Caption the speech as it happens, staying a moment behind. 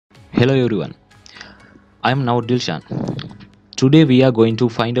Hello everyone, I am now Dilshan. Today we are going to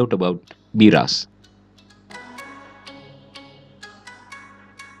find out about B-RAS.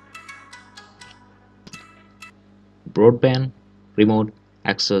 Broadband Remote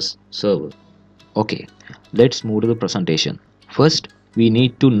Access Server. Okay, let's move to the presentation. First, we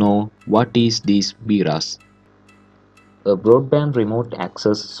need to know what is this B-RAS. A broadband remote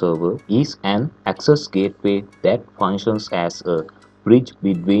access server is an access gateway that functions as a bridge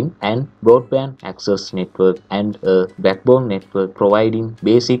between an broadband access network and a backbone network providing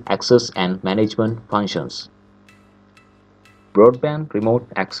basic access and management functions. Broadband Remote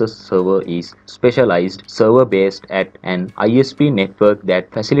Access Server is specialized server based at an ISP network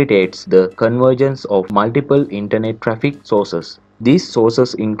that facilitates the convergence of multiple internet traffic sources. These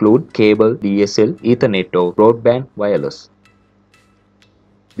sources include cable, DSL, Ethernet or broadband wireless.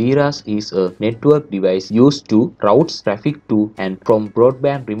 B-RAS is a network device used to route traffic to and from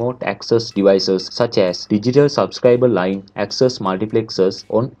broadband remote access devices such as digital subscriber line access multiplexers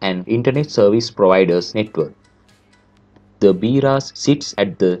on an internet service provider's network. The B-RAS sits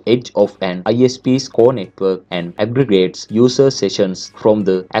at the edge of an ISP's core network and aggregates user sessions from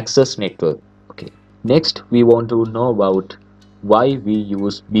the access network. Okay. Next, we want to know about why we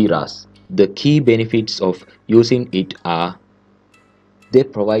use B-RAS. The key benefits of using it are: they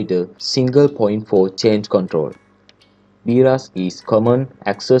provide a single point for change control. B-RAS is Common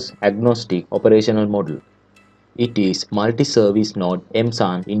Access Agnostic Operational Model. It is multi-service node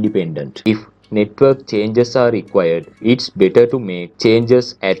MSAN independent. If network changes are required, it's better to make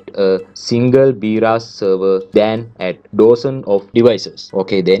changes at a single B-RAS server than at dozens of devices.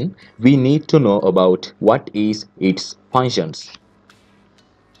 Okay, then we need to know about what is its functions.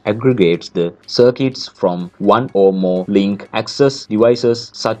 Aggregates the circuits from one or more link access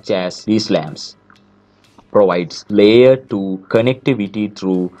devices such as DSLAMs. Provides layer 2 connectivity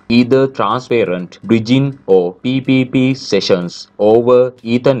through either transparent bridging or PPP sessions over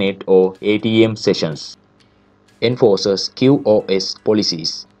Ethernet or ATM sessions. Enforces QoS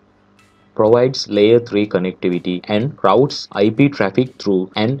policies. Provides layer 3 connectivity and routes IP traffic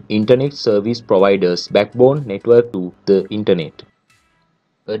through an internet service provider's backbone network to the internet.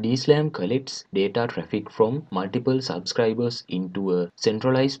 A DSLAM collects data traffic from multiple subscribers into a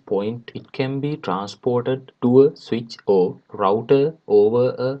centralized point. It can be transported to a switch or router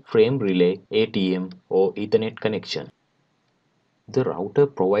over a frame relay, ATM, or Ethernet connection. The router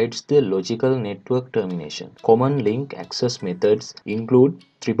provides the logical network termination. Common link access methods include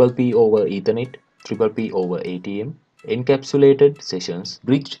PPP over Ethernet, PPP over ATM, encapsulated sessions,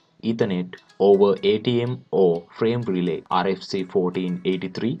 bridged Ethernet over ATM or frame relay RFC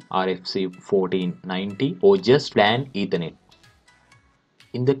 1483, RFC 1490 or just plain Ethernet.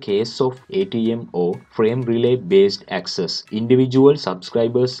 In the case of ATM or frame relay based access, individual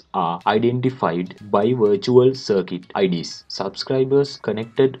subscribers are identified by virtual circuit IDs. Subscribers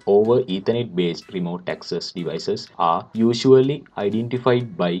connected over Ethernet based remote access devices are usually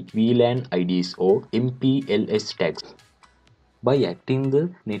identified by VLAN IDs or MPLS tags. By acting the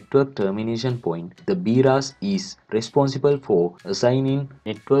network termination point, the B-RAS is responsible for assigning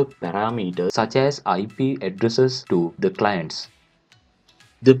network parameters such as IP addresses to the clients.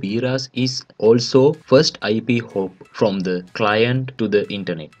 The B-RAS is also first IP hop from the client to the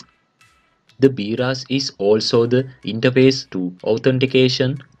internet. The B-RAS is also the interface to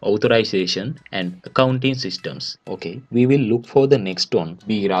authentication, authorization, and accounting systems. Okay, we will look for the next one,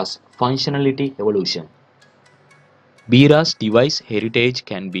 B-RAS functionality evolution. B-RAS device heritage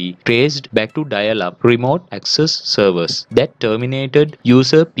can be traced back to dial-up remote access servers that terminated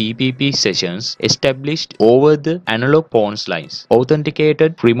user PPP sessions established over the analog phone lines,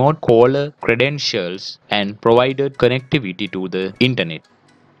 authenticated remote caller credentials, and provided connectivity to the internet.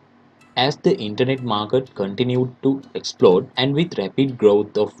 As the internet market continued to explode and with rapid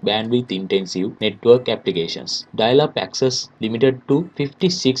growth of bandwidth-intensive network applications, dial-up access limited to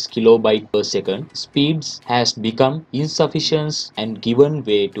 56 kilobytes per second speeds has become insufficient and given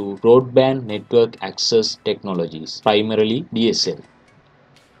way to broadband network access technologies, primarily DSL.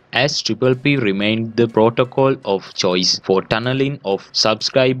 As PPP remained the protocol of choice for tunneling of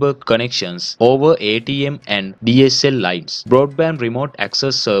subscriber connections over ATM and DSL lines, broadband remote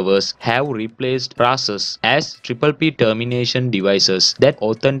access servers have replaced BRASs as PPP termination devices that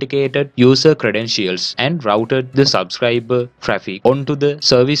authenticated user credentials and routed the subscriber traffic onto the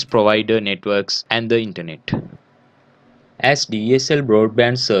service provider networks and the internet. As DSL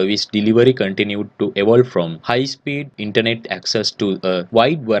broadband service delivery continued to evolve from high-speed internet access to a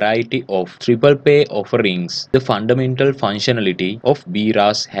wide variety of triple pay offerings, the fundamental functionality of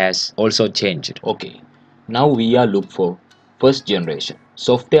B-RAS has also changed. Okay, now we are look for first generation.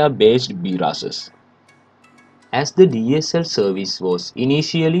 software-based B-RASs. As the DSL service was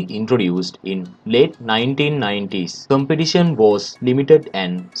initially introduced in late 1990s, competition was limited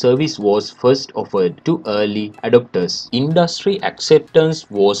and service was first offered to early adopters. Industry acceptance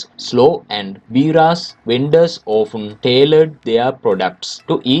was slow and B-RAS vendors often tailored their products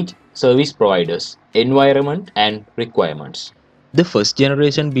to each service provider's environment and requirements. The first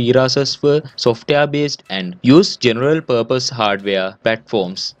generation B-RASs were software-based and used general-purpose hardware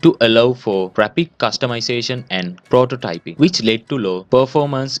platforms to allow for rapid customization and prototyping, which led to low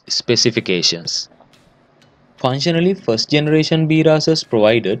performance specifications. Functionally, first generation B-RASs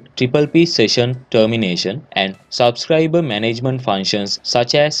provided triple P session termination and subscriber management functions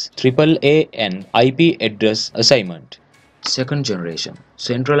such as AAA and IP address assignment. Second generation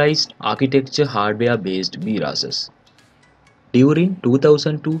centralized architecture hardware-based B-RASs. During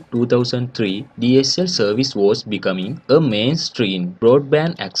 2002-2003, DSL service was becoming a mainstream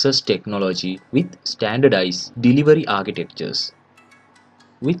broadband access technology with standardized delivery architectures.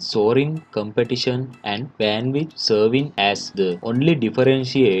 With soaring competition and bandwidth serving as the only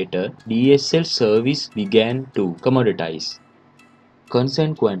differentiator, DSL service began to commoditize.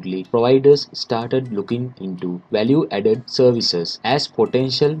 Consequently, providers started looking into value-added services as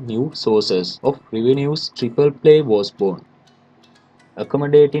potential new sources of revenues. Triple Play was born.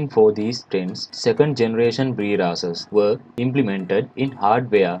 Accommodating for these trends, second-generation B-RASs were implemented in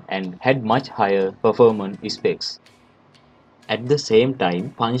hardware and had much higher performance specs. At the same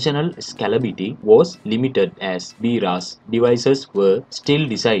time, functional scalability was limited as B-RAS devices were still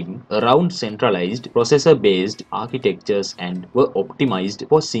designed around centralized processor-based architectures and were optimized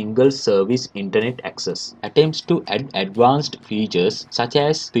for single-service internet access. Attempts to add advanced features such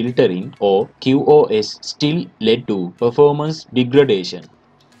as filtering or QoS still led to performance degradation.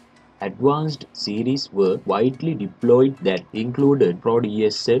 Advanced series were widely deployed that included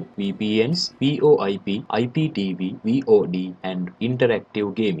ProDSL, VPNs, VoIP, IPTV, VOD, and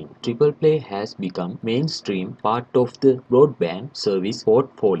interactive gaming. Triple Play has become mainstream part of the broadband service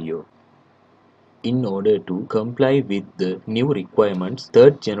portfolio. In order to comply with the new requirements,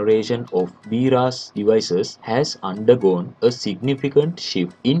 third generation of B-RAS devices has undergone a significant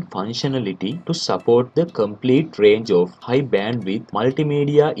shift in functionality to support the complete range of high-bandwidth,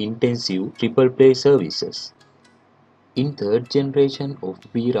 multimedia-intensive triple play services. In third generation of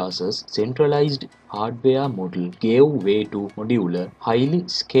B-RAS's centralized hardware model gave way to modular, highly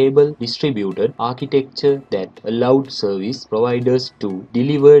scalable distributed architecture that allowed service providers to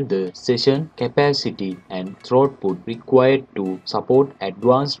deliver the session capacity and throughput required to support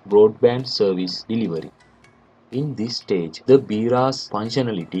advanced broadband service delivery. In this stage, the B-RAS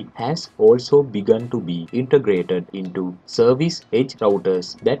functionality has also begun to be integrated into service edge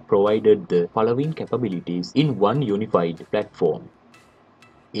routers that provided the following capabilities in one unified platform: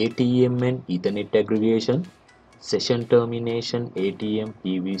 ATM and Ethernet aggregation, session termination ATM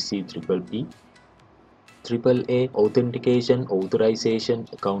PVC triple P, AAA authentication authorization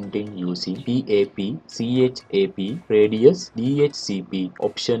accounting using PAP, CHAP, radius, DHCP,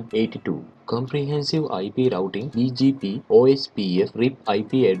 option 82. Comprehensive IP routing, BGP, OSPF, RIP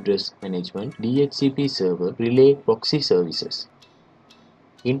IP address management, DHCP server, relay proxy services.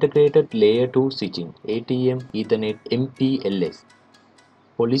 Integrated Layer 2 switching, ATM, Ethernet, MPLS.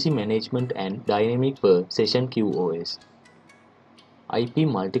 Policy management and dynamic per session QoS. IP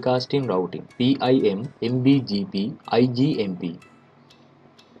multicasting routing, PIM, MBGP, IGMP.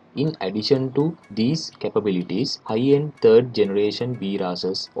 In addition to these capabilities, high-end third-generation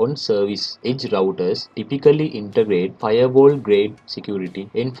B-RASs on-service edge routers typically integrate firewall-grade security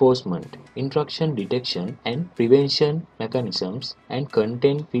enforcement, intrusion detection and prevention mechanisms, and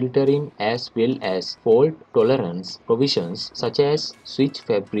content filtering, as well as fault tolerance provisions such as switch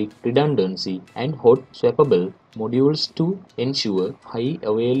fabric redundancy and hot swappable modules to ensure high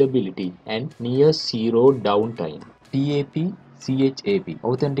availability and near zero downtime. PAP CHAP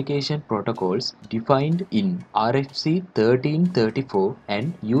authentication protocols defined in RFC 1334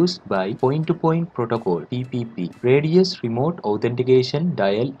 and used by point-to-point protocol PPP. Radius remote authentication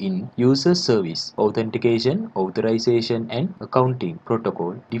dial-in user service authentication, authorization and accounting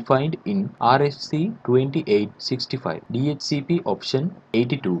protocol defined in RFC 2865. DHCP option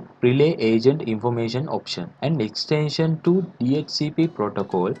 82 relay agent information option and extension to DHCP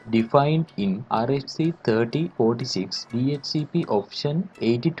protocol defined in RFC 3046. DHCP option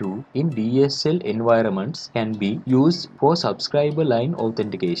 82 in DSL environments can be used for subscriber line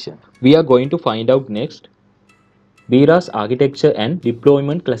authentication. We are going to find out next B-RAS architecture and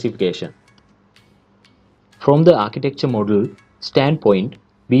deployment classification. From the architecture model standpoint,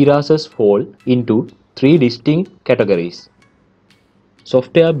 B-RASs fall into three distinct categories: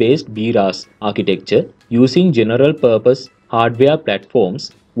 Software-based B-RAS architecture using general-purpose hardware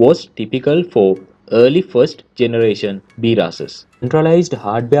platforms was typical for early first-generation B-RASs. Centralized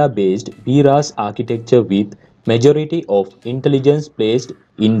hardware-based B-RAS architecture with majority of intelligence placed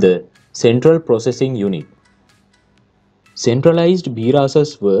in the central processing unit. Centralized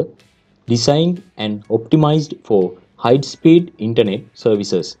B-RASs were designed and optimized for high-speed internet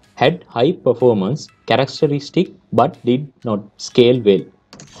services, had high performance characteristics but did not scale well.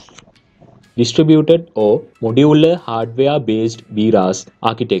 Distributed or modular hardware-based B-RAS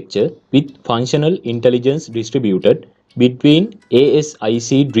architecture with functional intelligence distributed between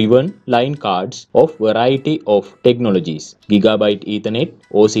ASIC-driven line cards of variety of technologies, Gigabit Ethernet,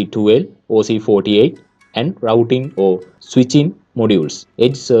 OC12, OC48, and routing or switching modules,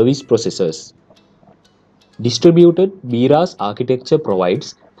 edge service processors. Distributed B-RAS architecture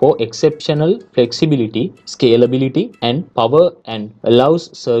provides for exceptional flexibility, scalability, and power and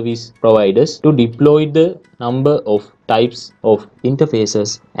allows service providers to deploy the number of types of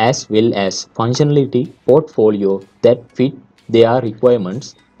interfaces as well as functionality portfolio that fit their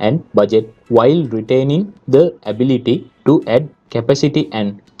requirements and budget while retaining the ability to add capacity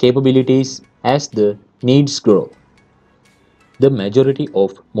and capabilities as the needs grow. The majority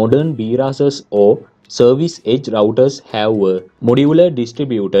of modern B-RASs or service edge routers have a modular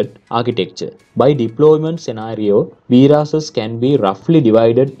distributed architecture. By deployment scenario, B-RASs can be roughly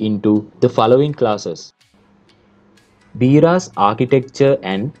divided into the following classes. B-RAS architecture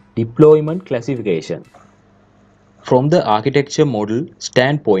and deployment classification. From the architecture model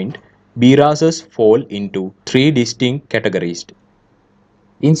standpoint, B-RASs fall into three distinct categories.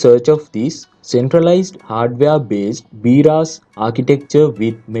 In search of this centralized hardware-based B-RAS architecture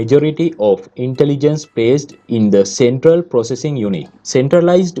with majority of intelligence placed in the central processing unit.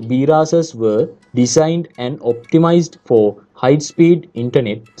 Centralized B-RASs were designed and optimized for high-speed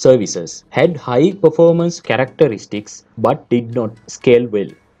internet services, had high performance characteristics but did not scale well.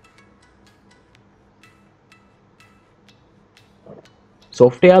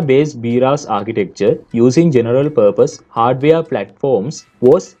 Software-based B-RAS architecture using general-purpose hardware platforms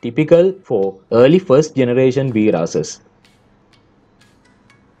was typical for early first-generation B-RASs.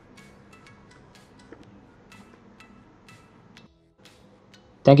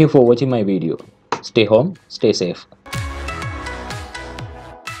 Thank you for watching my video. Stay home, stay safe.